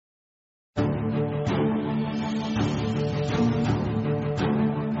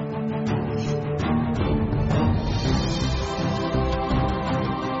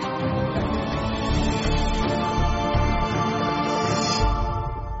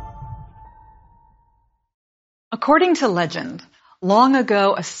According to legend, long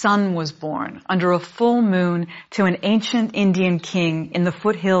ago a son was born under a full moon to an ancient Indian king in the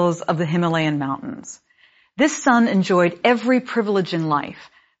foothills of the Himalayan mountains. This son enjoyed every privilege in life,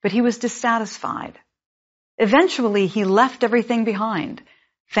 but he was dissatisfied. Eventually, he left everything behind: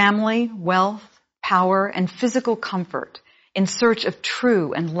 family, wealth, power, and physical comfort in search of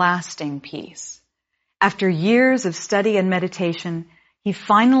true and lasting peace. After years of study and meditation, he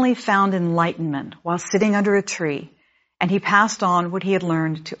finally found enlightenment while sitting under a tree, and he passed on what he had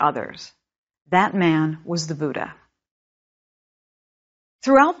learned to others. That man was the Buddha.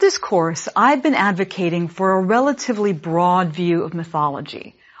 Throughout this course, I've been advocating for a relatively broad view of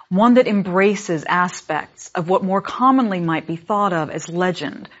mythology, one that embraces aspects of what more commonly might be thought of as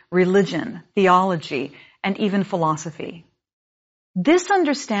legend, religion, theology, and even philosophy. This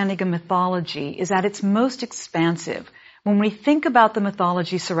understanding of mythology is at its most expansive when we think about the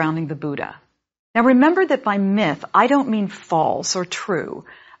mythology surrounding the Buddha. Now remember that by myth, I don't mean false or true.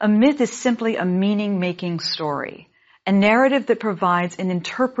 A myth is simply a meaning-making story, a narrative that provides an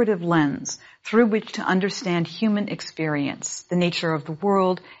interpretive lens through which to understand human experience, the nature of the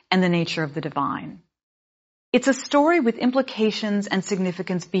world, and the nature of the divine. It's a story with implications and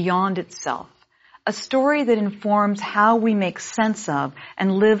significance beyond itself, a story that informs how we make sense of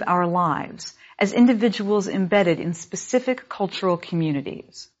and live our lives as individuals embedded in specific cultural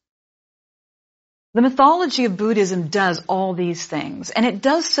communities. The mythology of Buddhism does all these things, and it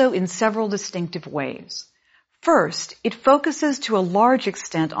does so in several distinctive ways. First, it focuses to a large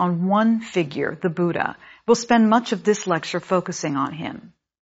extent on one figure, the Buddha. We'll spend much of this lecture focusing on him.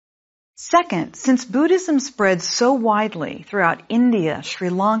 Second, since Buddhism spread so widely throughout India, Sri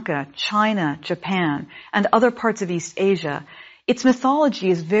Lanka, China, Japan, and other parts of East Asia, its mythology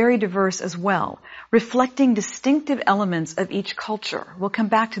is very diverse as well, reflecting distinctive elements of each culture. We'll come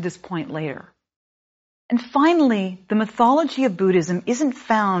back to this point later. And finally, the mythology of Buddhism isn't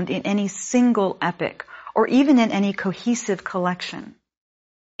found in any single epic or even in any cohesive collection.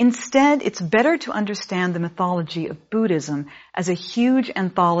 Instead, it's better to understand the mythology of Buddhism as a huge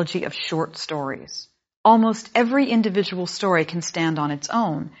anthology of short stories. Almost every individual story can stand on its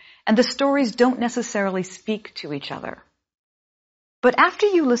own, and the stories don't necessarily speak to each other. But after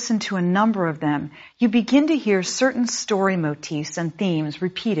you listen to a number of them, you begin to hear certain story motifs and themes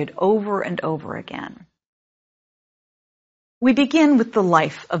repeated over and over again. We begin with the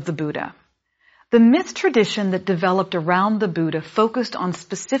life of the Buddha. The myth tradition that developed around the Buddha focused on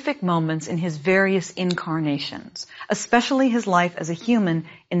specific moments in his various incarnations, especially his life as a human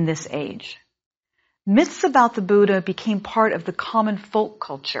in this age. Myths about the Buddha became part of the common folk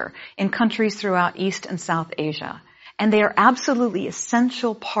culture in countries throughout East and South Asia, and they are absolutely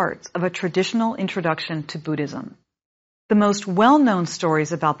essential parts of a traditional introduction to Buddhism. The most well-known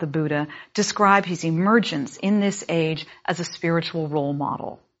stories about the Buddha describe his emergence in this age as a spiritual role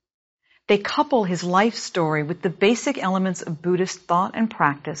model. They couple his life story with the basic elements of Buddhist thought and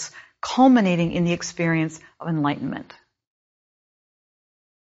practice, culminating in the experience of enlightenment.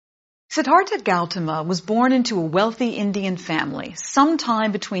 Siddhartha Gautama was born into a wealthy Indian family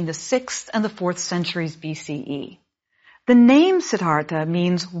sometime between the 6th and the 4th centuries BCE. The name Siddhartha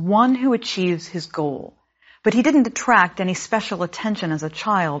means one who achieves his goal, but he didn't attract any special attention as a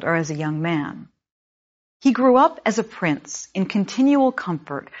child or as a young man. He grew up as a prince in continual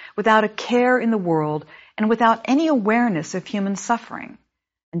comfort, without a care in the world and without any awareness of human suffering,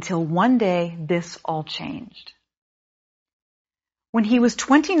 until one day this all changed. When he was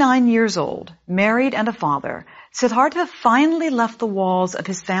 29 years old, married and a father, Siddhartha finally left the walls of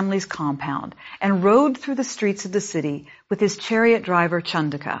his family's compound and rode through the streets of the city with his chariot driver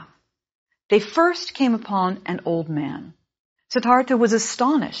Chandaka. They first came upon an old man. Siddhartha was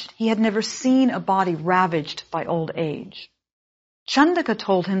astonished. He had never seen a body ravaged by old age. Chandaka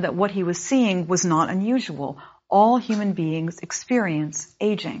told him that what he was seeing was not unusual. All human beings experience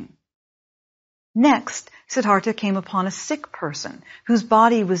aging. Next, Siddhartha came upon a sick person whose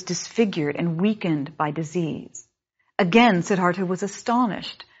body was disfigured and weakened by disease. Again, Siddhartha was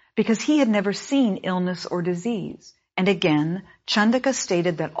astonished because he had never seen illness or disease. And again, Chandaka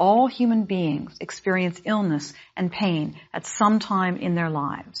stated that all human beings experience illness and pain at some time in their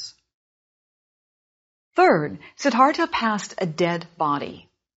lives. Third, Siddhartha passed a dead body.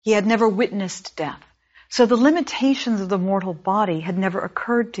 He had never witnessed death, so the limitations of the mortal body had never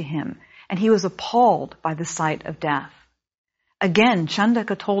occurred to him, and he was appalled by the sight of death. Again,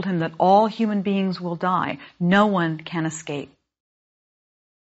 Chandaka told him that all human beings will die. No one can escape.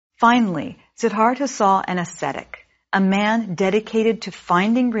 Finally, Siddhartha saw an ascetic, a man dedicated to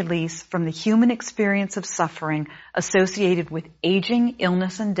finding release from the human experience of suffering associated with aging,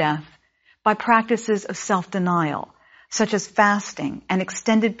 illness, and death by practices of self-denial, such as fasting and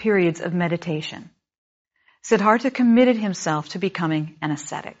extended periods of meditation. Siddhartha committed himself to becoming an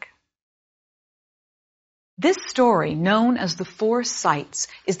ascetic. This story, known as the Four Sights,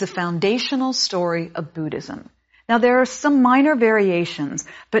 is the foundational story of Buddhism. Now, there are some minor variations,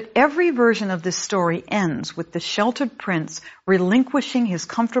 but every version of this story ends with the sheltered prince relinquishing his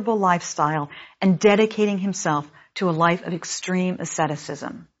comfortable lifestyle and dedicating himself to a life of extreme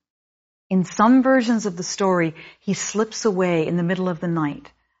asceticism. In some versions of the story, he slips away in the middle of the night,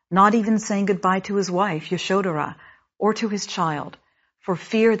 not even saying goodbye to his wife, Yashodhara, or to his child, for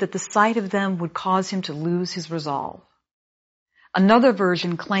fear that the sight of them would cause him to lose his resolve. Another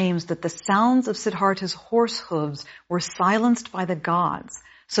version claims that the sounds of Siddhartha's horse hooves were silenced by the gods,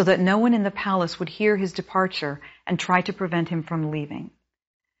 so that no one in the palace would hear his departure and try to prevent him from leaving.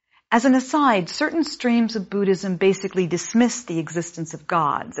 As an aside, certain streams of Buddhism basically dismiss the existence of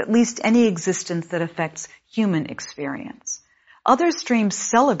gods, at least any existence that affects human experience. Other streams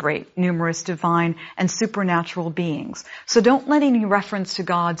celebrate numerous divine and supernatural beings, so don't let any reference to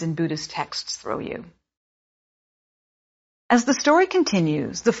gods in Buddhist texts throw you. As the story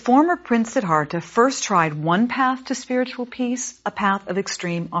continues, the former Prince Siddhartha first tried one path to spiritual peace, a path of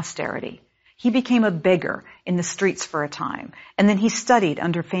extreme austerity. He became a beggar in the streets for a time, and then he studied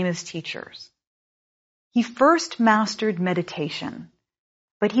under famous teachers. He first mastered meditation,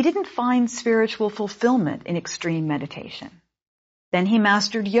 but he didn't find spiritual fulfillment in extreme meditation. Then he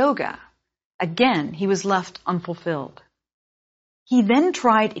mastered yoga. Again, he was left unfulfilled. He then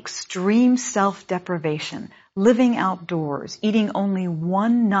tried extreme self-deprivation, living outdoors, eating only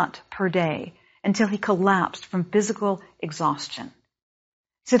one nut per day, until he collapsed from physical exhaustion.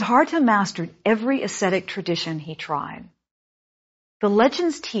 Siddhartha mastered every ascetic tradition he tried. The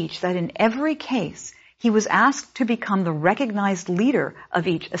legends teach that in every case, he was asked to become the recognized leader of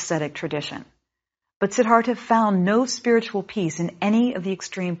each ascetic tradition. But Siddhartha found no spiritual peace in any of the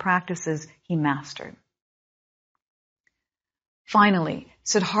extreme practices he mastered. Finally,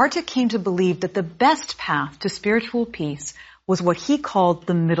 Siddhartha came to believe that the best path to spiritual peace was what he called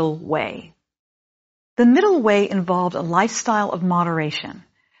the middle way. The middle way involved a lifestyle of moderation,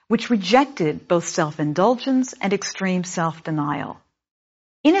 which rejected both self-indulgence and extreme self-denial.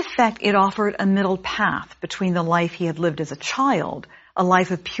 In effect, it offered a middle path between the life he had lived as a child, a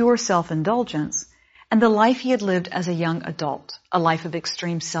life of pure self-indulgence, and the life he had lived as a young adult, a life of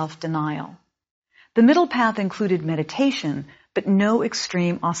extreme self-denial. The middle path included meditation, but no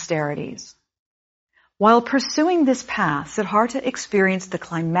extreme austerities. While pursuing this path, Siddhartha experienced the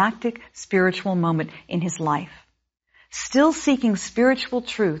climactic spiritual moment in his life. Still seeking spiritual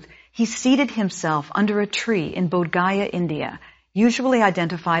truth, he seated himself under a tree in Bodh Gaya, India, usually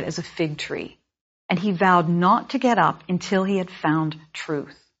identified as a fig tree, and he vowed not to get up until he had found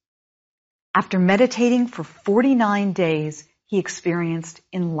truth. After meditating for 49 days, he experienced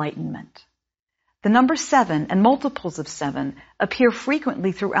enlightenment. The number 7 and multiples of 7 appear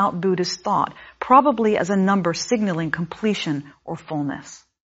frequently throughout Buddhist thought, probably as a number signaling completion or fullness.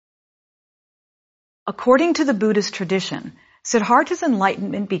 According to the Buddhist tradition, Siddhartha's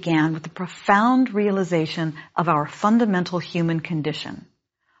enlightenment began with the profound realization of our fundamental human condition,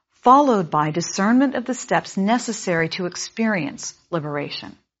 followed by discernment of the steps necessary to experience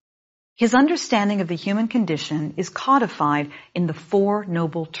liberation. His understanding of the human condition is codified in the Four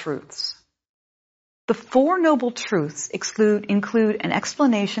Noble Truths. The Four Noble Truths include an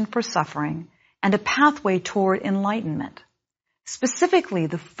explanation for suffering and a pathway toward enlightenment. Specifically,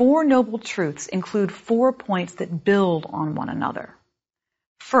 the Four Noble Truths include 4 points that build on one another.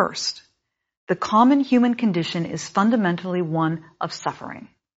 First, the common human condition is fundamentally one of suffering.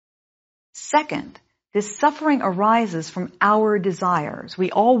 Second, this suffering arises from our desires.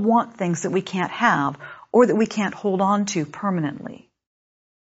 We all want things that we can't have or that we can't hold on to permanently.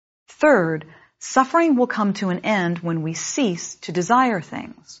 Third, suffering will come to an end when we cease to desire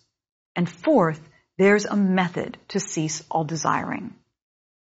things. And fourth, there's a method to cease all desiring.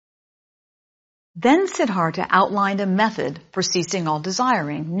 Then Siddhartha outlined a method for ceasing all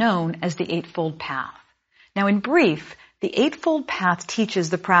desiring, known as the Eightfold Path. Now, in brief, the Eightfold Path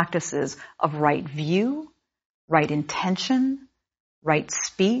teaches the practices of right view, right intention, right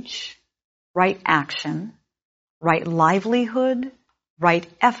speech, right action, right livelihood, right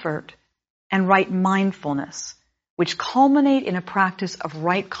effort, and right mindfulness, which culminate in a practice of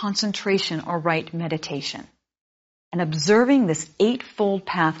right concentration or right meditation. And observing this Eightfold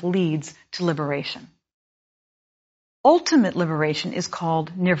Path leads to liberation. Ultimate liberation is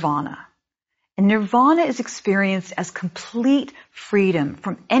called nirvana. And nirvana is experienced as complete freedom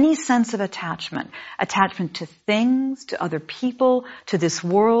from any sense of attachment to things, to other people, to this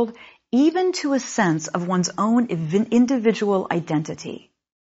world, even to a sense of one's own individual identity.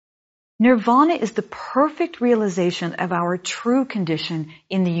 Nirvana is the perfect realization of our true condition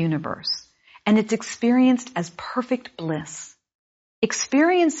in the universe, and it's experienced as perfect bliss.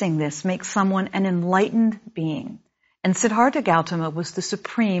 Experiencing this makes someone an enlightened being, and Siddhartha Gautama was the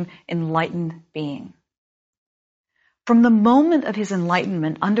supreme enlightened being. From the moment of his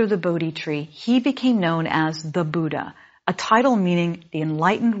enlightenment under the Bodhi tree, he became known as the Buddha, a title meaning the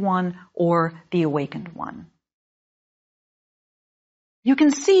enlightened one or the awakened one. You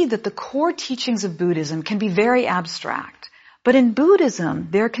can see that the core teachings of Buddhism can be very abstract, but in Buddhism,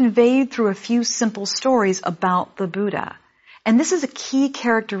 they're conveyed through a few simple stories about the Buddha. And this is a key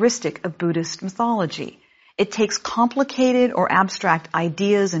characteristic of Buddhist mythology. It takes complicated or abstract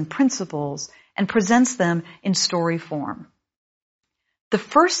ideas and principles and presents them in story form. The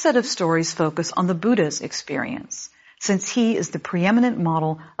first set of stories focus on the Buddha's experience, since he is the preeminent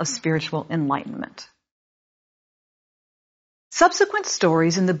model of spiritual enlightenment. Subsequent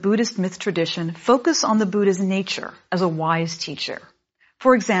stories in the Buddhist myth tradition focus on the Buddha's nature as a wise teacher.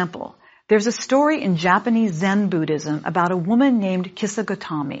 For example, there's a story in Japanese Zen Buddhism about a woman named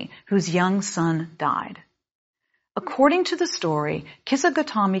Kisagotami whose young son died. According to the story,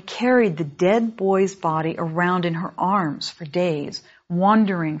 Kisagotami carried the dead boy's body around in her arms for days,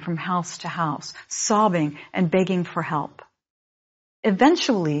 wandering from house to house, sobbing and begging for help.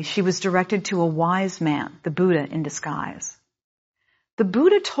 Eventually, she was directed to a wise man, the Buddha in disguise. The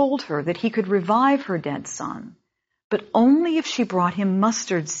Buddha told her that he could revive her dead son, but only if she brought him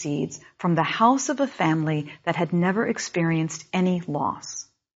mustard seeds from the house of a family that had never experienced any loss.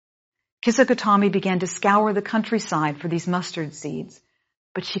 Kisagotami began to scour the countryside for these mustard seeds,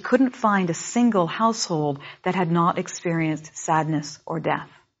 but she couldn't find a single household that had not experienced sadness or death.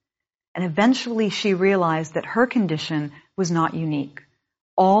 And eventually she realized that her condition was not unique.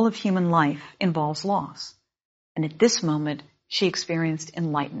 All of human life involves loss. And at this moment, she experienced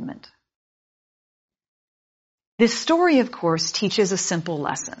enlightenment. This story, of course, teaches a simple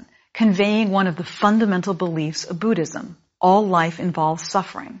lesson, conveying one of the fundamental beliefs of Buddhism. All life involves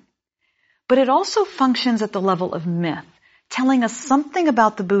suffering. But it also functions at the level of myth, telling us something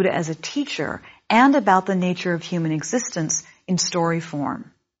about the Buddha as a teacher and about the nature of human existence in story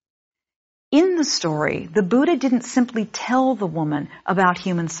form. In the story, the Buddha didn't simply tell the woman about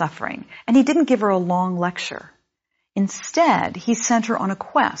human suffering, and he didn't give her a long lecture. Instead, he sent her on a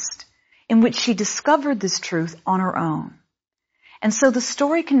quest in which she discovered this truth on her own. And so the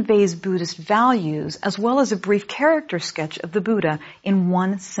story conveys Buddhist values as well as a brief character sketch of the Buddha in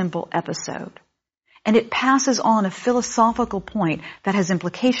one simple episode. And it passes on a philosophical point that has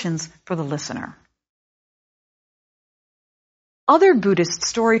implications for the listener. Other Buddhist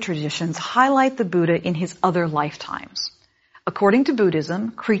story traditions highlight the Buddha in his other lifetimes. According to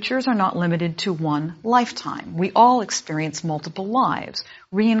Buddhism, creatures are not limited to one lifetime. We all experience multiple lives,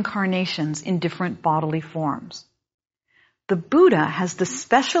 reincarnations in different bodily forms. The Buddha has the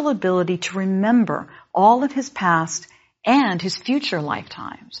special ability to remember all of his past and his future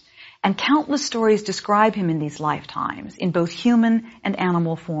lifetimes, and countless stories describe him in these lifetimes, in both human and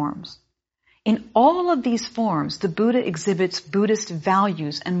animal forms. In all of these forms, the Buddha exhibits Buddhist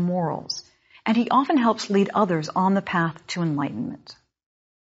values and morals, and he often helps lead others on the path to enlightenment.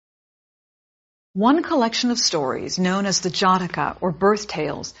 One collection of stories, known as the Jataka, or birth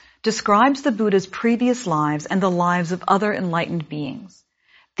tales, describes the Buddha's previous lives and the lives of other enlightened beings.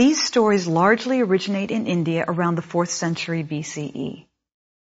 These stories largely originate in India around the 4th century BCE.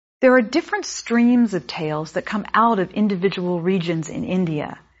 There are different streams of tales that come out of individual regions in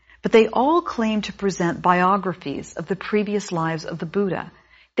India, but they all claim to present biographies of the previous lives of the Buddha.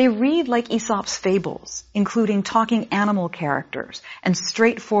 They read like Aesop's fables, including talking animal characters and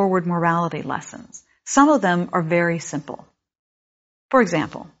straightforward morality lessons. Some of them are very simple. For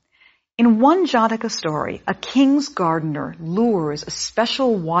example, in one Jataka story, a king's gardener lures a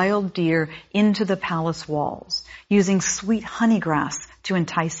special wild deer into the palace walls, using sweet honeygrass to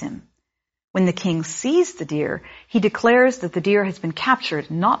entice him. When the king sees the deer, he declares that the deer has been captured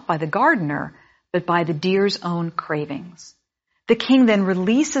not by the gardener, but by the deer's own cravings. The king then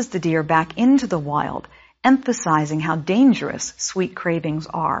releases the deer back into the wild, emphasizing how dangerous sweet cravings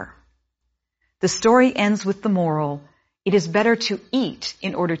are. The story ends with the moral, it is better to eat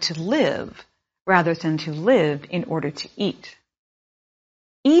in order to live rather than to live in order to eat.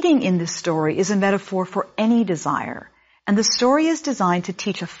 Eating in this story is a metaphor for any desire, and the story is designed to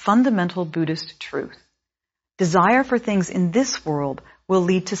teach a fundamental Buddhist truth. Desire for things in this world will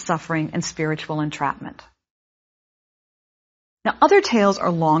lead to suffering and spiritual entrapment. Now, other tales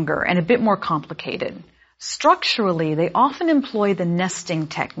are longer and a bit more complicated. Structurally, they often employ the nesting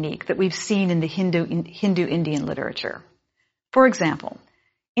technique that we've seen in the Hindu-Indian literature. For example,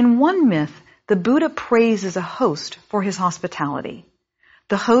 in one myth, the Buddha praises a host for his hospitality.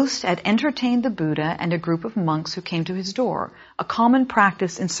 The host had entertained the Buddha and a group of monks who came to his door, a common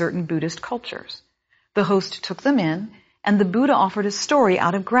practice in certain Buddhist cultures. The host took them in, and the Buddha offered a story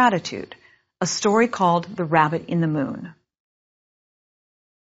out of gratitude, a story called The Rabbit in the Moon.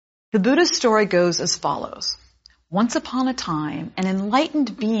 The Buddha's story goes as follows. Once upon a time, an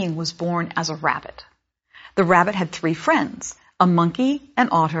enlightened being was born as a rabbit. The rabbit had 3 friends, a monkey, an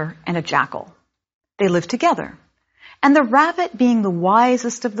otter, and a jackal. They lived together. And the rabbit, being the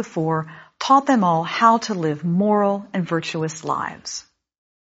wisest of the 4, taught them all how to live moral and virtuous lives.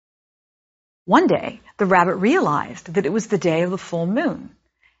 One day, the rabbit realized that it was the day of the full moon,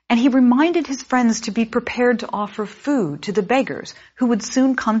 and he reminded his friends to be prepared to offer food to the beggars who would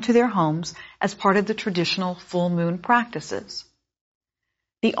soon come to their homes as part of the traditional full moon practices.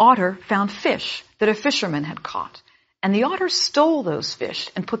 The otter found fish that a fisherman had caught, and the otter stole those fish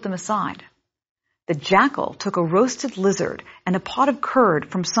and put them aside. The jackal took a roasted lizard and a pot of curd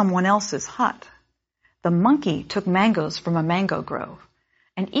from someone else's hut. The monkey took mangoes from a mango grove,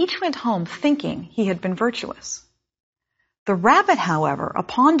 and each went home thinking he had been virtuous. The rabbit, however,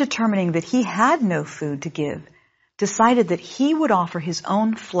 upon determining that he had no food to give, decided that he would offer his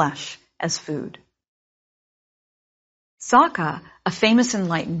own flesh as food. Saka, a famous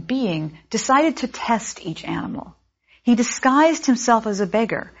enlightened being, decided to test each animal. He disguised himself as a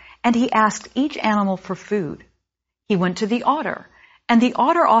beggar, and he asked each animal for food. He went to the otter, and the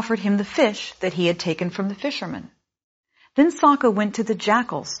otter offered him the fish that he had taken from the fisherman. Then Saka went to the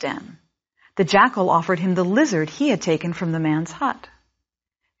jackal's den. The jackal offered him the lizard he had taken from the man's hut.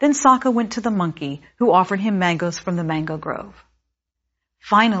 Then Saka went to the monkey, who offered him mangoes from the mango grove.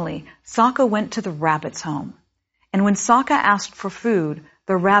 Finally, Saka went to the rabbit's home, and when Saka asked for food,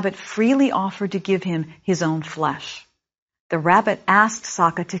 the rabbit freely offered to give him his own flesh. The rabbit asked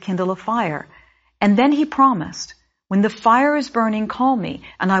Saka to kindle a fire, and then he promised, "When the fire is burning, call me,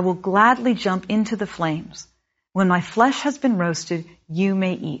 and I will gladly jump into the flames. When my flesh has been roasted, you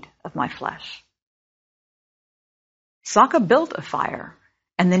may eat of my flesh." Saka built a fire,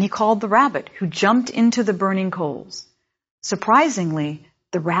 and then he called the rabbit, who jumped into the burning coals. Surprisingly,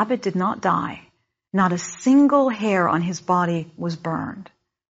 the rabbit did not die. Not a single hair on his body was burned.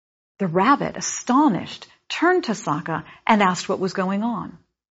 The rabbit, astonished, turned to Saka and asked what was going on.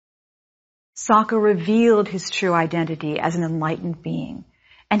 Saka revealed his true identity as an enlightened being,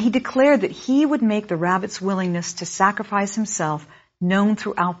 and he declared that he would make the rabbit's willingness to sacrifice himself known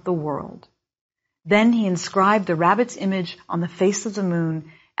throughout the world. Then he inscribed the rabbit's image on the face of the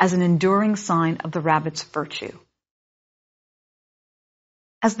moon as an enduring sign of the rabbit's virtue.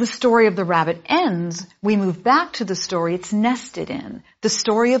 As the story of the rabbit ends, we move back to the story it's nested in, the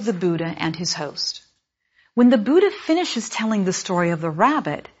story of the Buddha and his host. When the Buddha finishes telling the story of the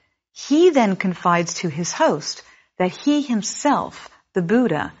rabbit, he then confides to his host that he himself, the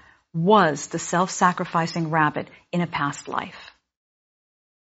Buddha, was the self-sacrificing rabbit in a past life.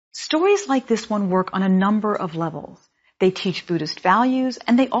 Stories like this one work on a number of levels. They teach Buddhist values,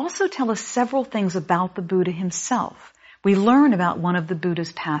 and they also tell us several things about the Buddha himself. We learn about one of the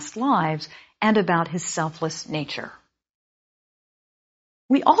Buddha's past lives and about his selfless nature.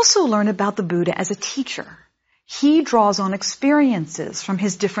 We also learn about the Buddha as a teacher. He draws on experiences from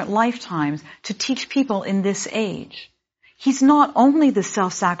his different lifetimes to teach people in this age. He's not only the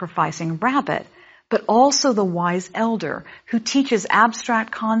self-sacrificing rabbit, but also the wise elder who teaches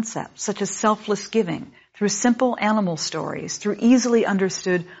abstract concepts such as selfless giving through simple animal stories, through easily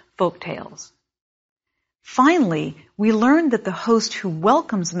understood folk tales. Finally, we learn that the host who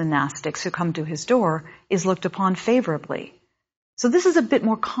welcomes monastics who come to his door is looked upon favorably. So this is a bit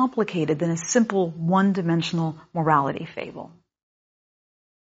more complicated than a simple one-dimensional morality fable.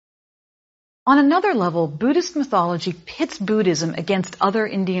 On another level, Buddhist mythology pits Buddhism against other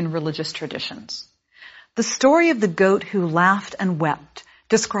Indian religious traditions. The story of the goat who laughed and wept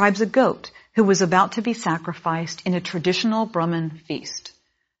describes a goat who was about to be sacrificed in a traditional Brahmin feast.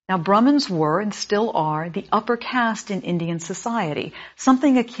 Now, Brahmins were and still are the upper caste in Indian society,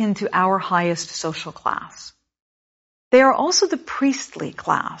 something akin to our highest social class. They are also the priestly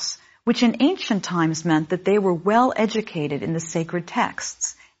class, which in ancient times meant that they were well educated in the sacred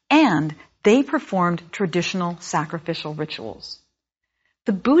texts, and they performed traditional sacrificial rituals.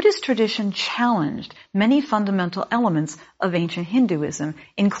 The Buddhist tradition challenged many fundamental elements of ancient Hinduism,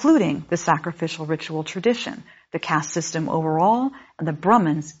 including the sacrificial ritual tradition, the caste system overall, and the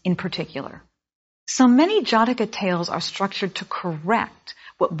Brahmins in particular. So many Jataka tales are structured to correct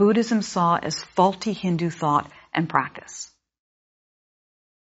what Buddhism saw as faulty Hindu thought and practice.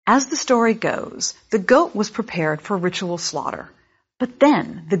 As the story goes, the goat was prepared for ritual slaughter, but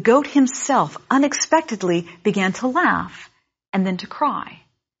then the goat himself unexpectedly began to laugh and then to cry.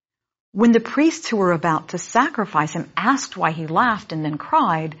 When the priests who were about to sacrifice him asked why he laughed and then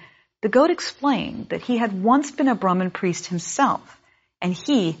cried, the goat explained that he had once been a Brahmin priest himself, and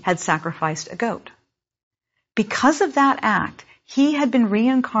he had sacrificed a goat. Because of that act, he had been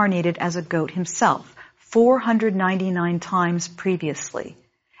reincarnated as a goat himself 499 times previously,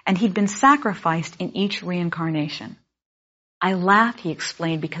 and he'd been sacrificed in each reincarnation. I laugh, he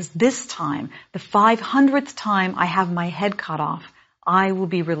explained, because this time, the 500th time I have my head cut off, I will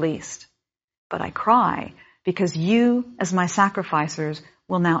be released. But I cry because you, as my sacrificers,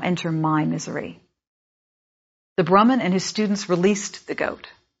 will now enter my misery. The Brahmin and his students released the goat.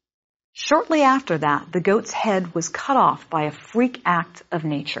 Shortly after that, the goat's head was cut off by a freak act of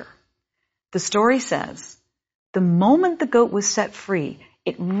nature. The story says, the moment the goat was set free,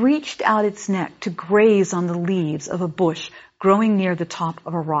 it reached out its neck to graze on the leaves of a bush growing near the top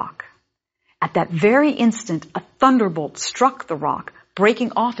of a rock. At that very instant, a thunderbolt struck the rock,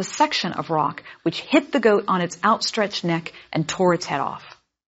 breaking off a section of rock, which hit the goat on its outstretched neck and tore its head off.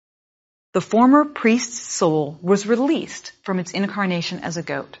 The former priest's soul was released from its incarnation as a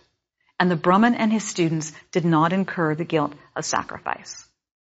goat, and the Brahmin and his students did not incur the guilt of sacrifice.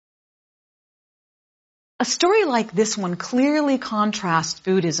 A story like this one clearly contrasts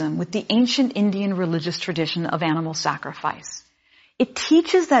Buddhism with the ancient Indian religious tradition of animal sacrifice. It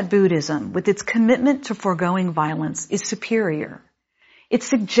teaches that Buddhism, with its commitment to foregoing violence, is superior. It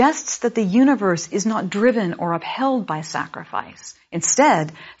suggests that the universe is not driven or upheld by sacrifice.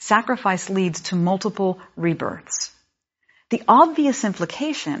 Instead, sacrifice leads to multiple rebirths. The obvious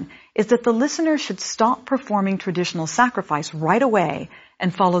implication is that the listener should stop performing traditional sacrifice right away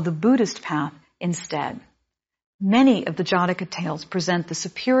and follow the Buddhist path instead. Many of the Jataka tales present the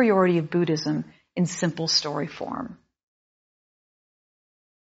superiority of Buddhism in simple story form.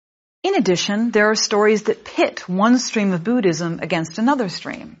 In addition, there are stories that pit one stream of Buddhism against another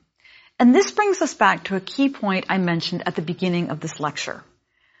stream. And this brings us back to a key point I mentioned at the beginning of this lecture.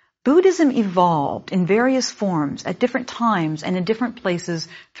 Buddhism evolved in various forms at different times and in different places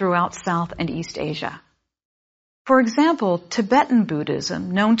throughout South and East Asia. For example, Tibetan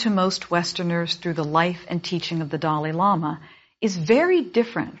Buddhism, known to most Westerners through the life and teaching of the Dalai Lama, is very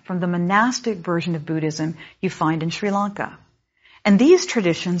different from the monastic version of Buddhism you find in Sri Lanka. And these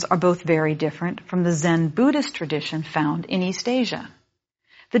traditions are both very different from the Zen Buddhist tradition found in East Asia.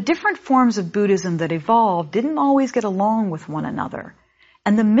 The different forms of Buddhism that evolved didn't always get along with one another,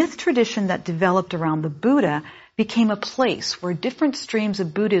 and the myth tradition that developed around the Buddha became a place where different streams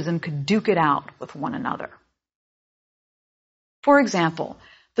of Buddhism could duke it out with one another. For example,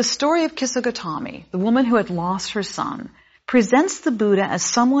 the story of Kissa Gotami, the woman who had lost her son, presents the Buddha as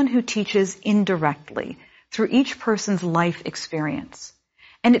someone who teaches indirectly through each person's life experience.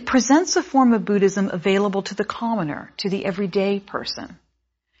 And it presents a form of Buddhism available to the commoner, to the everyday person.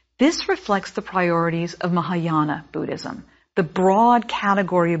 This reflects the priorities of Mahayana Buddhism, the broad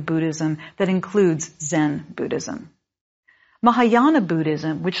category of Buddhism that includes Zen Buddhism. Mahayana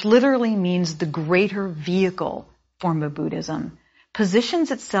Buddhism, which literally means the greater vehicle form of Buddhism,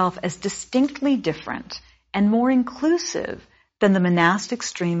 positions itself as distinctly different and more inclusive than the monastic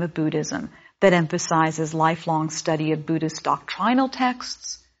stream of Buddhism that emphasizes lifelong study of Buddhist doctrinal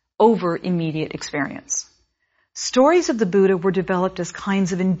texts over immediate experience. Stories of the Buddha were developed as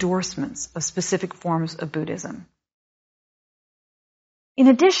kinds of endorsements of specific forms of Buddhism. In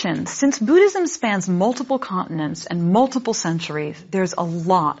addition, since Buddhism spans multiple continents and multiple centuries, there's a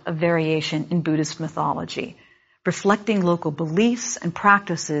lot of variation in Buddhist mythology, reflecting local beliefs and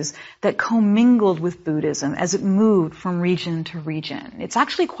practices that commingled with Buddhism as it moved from region to region. It's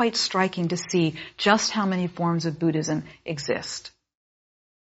actually quite striking to see just how many forms of Buddhism exist.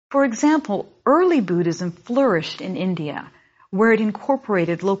 For example, early Buddhism flourished in India, where it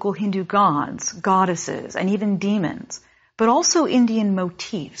incorporated local Hindu gods, goddesses, and even demons, but also Indian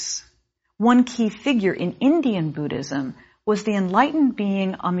motifs. One key figure in Indian Buddhism was the enlightened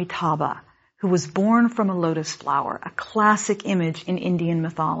being Amitabha, who was born from a lotus flower, a classic image in Indian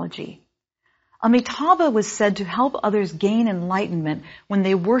mythology. Amitabha was said to help others gain enlightenment when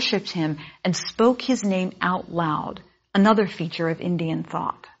they worshipped him and spoke his name out loud, another feature of Indian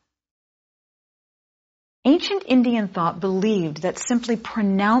thought. Ancient Indian thought believed that simply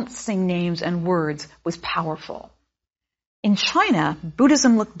pronouncing names and words was powerful. In China,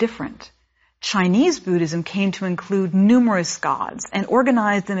 Buddhism looked different. Chinese Buddhism came to include numerous gods and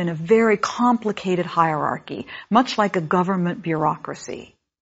organized them in a very complicated hierarchy, much like a government bureaucracy.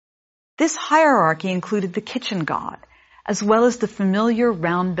 This hierarchy included the kitchen god, as well as the familiar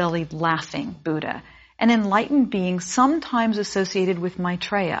round-bellied laughing Buddha, an enlightened being sometimes associated with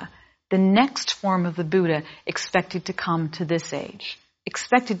Maitreya, the next form of the Buddha expected to come to this age,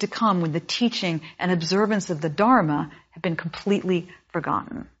 expected to come when the teaching and observance of the Dharma have been completely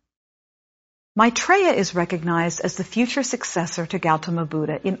forgotten. Maitreya is recognized as the future successor to Gautama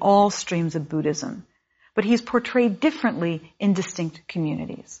Buddha in all streams of Buddhism, but he is portrayed differently in distinct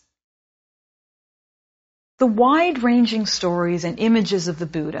communities. The wide-ranging stories and images of the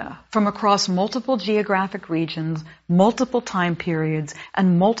Buddha from across multiple geographic regions, multiple time periods,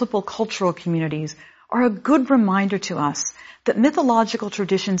 and multiple cultural communities are a good reminder to us that mythological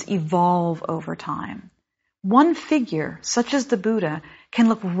traditions evolve over time. One figure, such as the Buddha, can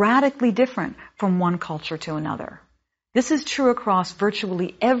look radically different from one culture to another. This is true across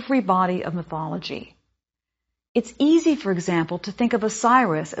virtually every body of mythology. It's easy, for example, to think of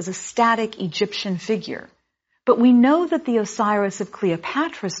Osiris as a static Egyptian figure, but we know that the Osiris of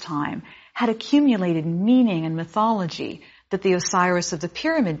Cleopatra's time had accumulated meaning and mythology that the Osiris of the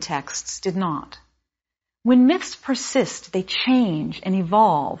pyramid texts did not. When myths persist, they change and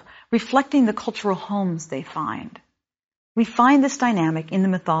evolve, reflecting the cultural homes they find. We find this dynamic in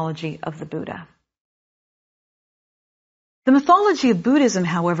the mythology of the Buddha. The mythology of Buddhism,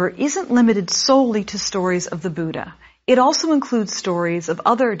 however, isn't limited solely to stories of the Buddha. It also includes stories of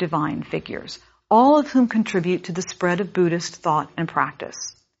other divine figures, all of whom contribute to the spread of Buddhist thought and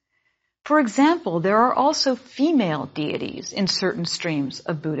practice. For example, there are also female deities in certain streams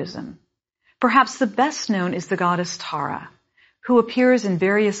of Buddhism. Perhaps the best known is the goddess Tara, who appears in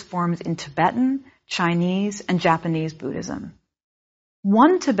various forms in Tibetan, Chinese, and Japanese Buddhism.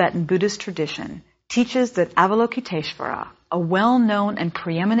 One Tibetan Buddhist tradition teaches that Avalokiteshvara, a well-known and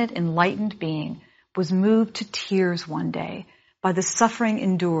preeminent enlightened being, was moved to tears one day by the suffering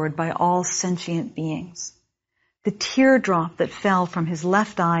endured by all sentient beings. The teardrop that fell from his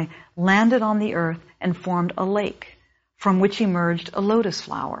left eye landed on the earth and formed a lake, from which emerged a lotus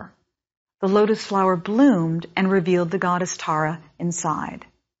flower. The lotus flower bloomed and revealed the goddess Tara inside.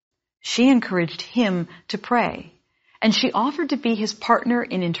 She encouraged him to pray, and she offered to be his partner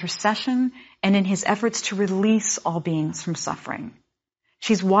in intercession and in his efforts to release all beings from suffering.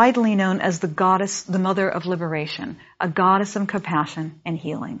 She's widely known as the goddess, the mother of liberation, a goddess of compassion and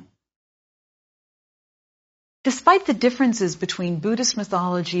healing. Despite the differences between Buddhist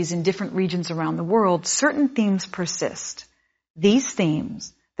mythologies in different regions around the world, certain themes persist. These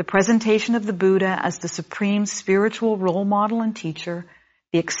themes, the presentation of the Buddha as the supreme spiritual role model and teacher,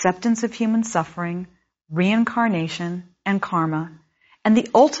 the acceptance of human suffering, reincarnation, and karma, and the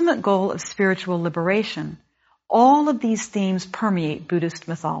ultimate goal of spiritual liberation, all of these themes permeate Buddhist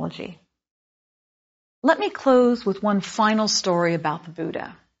mythology. Let me close with one final story about the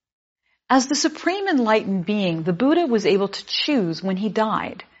Buddha. As the supreme enlightened being, the Buddha was able to choose when he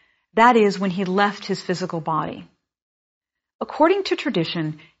died, that is, when he left his physical body. According to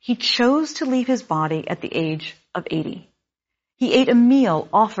tradition, he chose to leave his body at the age of 80. He ate a meal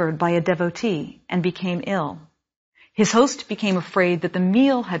offered by a devotee and became ill. His host became afraid that the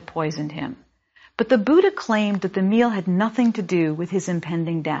meal had poisoned him, but the Buddha claimed that the meal had nothing to do with his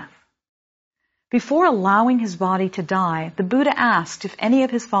impending death. Before allowing his body to die, the Buddha asked if any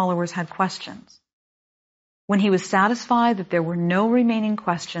of his followers had questions. When he was satisfied that there were no remaining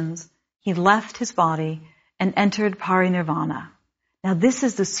questions, he left his body and entered parinirvana. Now this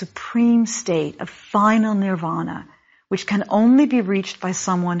is the supreme state of final nirvana, which can only be reached by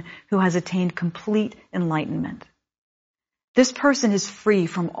someone who has attained complete enlightenment. This person is free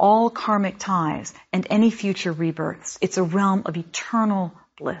from all karmic ties and any future rebirths. It's a realm of eternal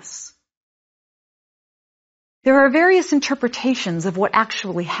bliss. There are various interpretations of what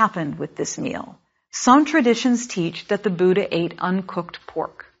actually happened with this meal. Some traditions teach that the Buddha ate uncooked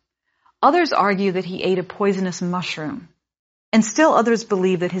pork. Others argue that he ate a poisonous mushroom. And still others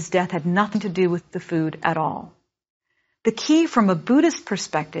believe that his death had nothing to do with the food at all. The key from a Buddhist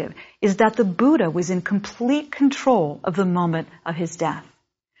perspective is that the Buddha was in complete control of the moment of his death.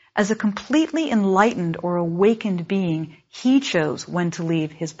 As a completely enlightened or awakened being, he chose when to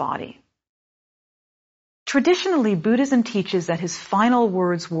leave his body. Traditionally, Buddhism teaches that his final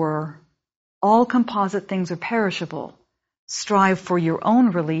words were, "All composite things are perishable. Strive for your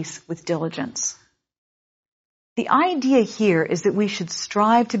own release with diligence." The idea here is that we should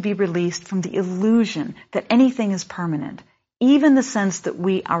strive to be released from the illusion that anything is permanent, even the sense that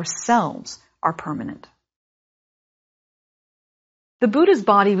we ourselves are permanent. The Buddha's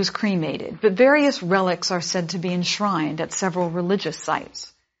body was cremated, but various relics are said to be enshrined at several religious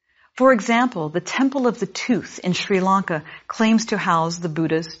sites. For example, the Temple of the Tooth in Sri Lanka claims to house the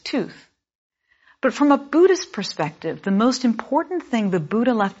Buddha's tooth. But from a Buddhist perspective, the most important thing the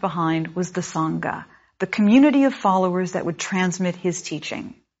Buddha left behind was the Sangha, the community of followers that would transmit his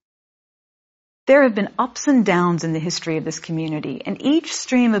teaching. There have been ups and downs in the history of this community, and each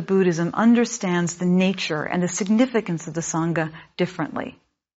stream of Buddhism understands the nature and the significance of the Sangha differently.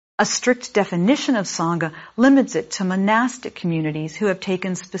 A strict definition of Sangha limits it to monastic communities who have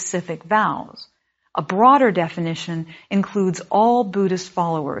taken specific vows. A broader definition includes all Buddhist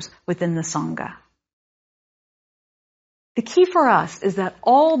followers within the Sangha. The key for us is that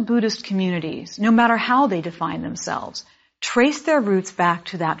all Buddhist communities, no matter how they define themselves, trace their roots back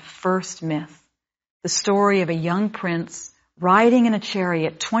to that first myth, the story of a young prince riding in a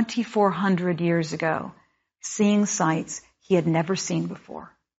chariot 2,400 years ago, seeing sights he had never seen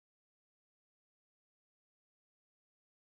before.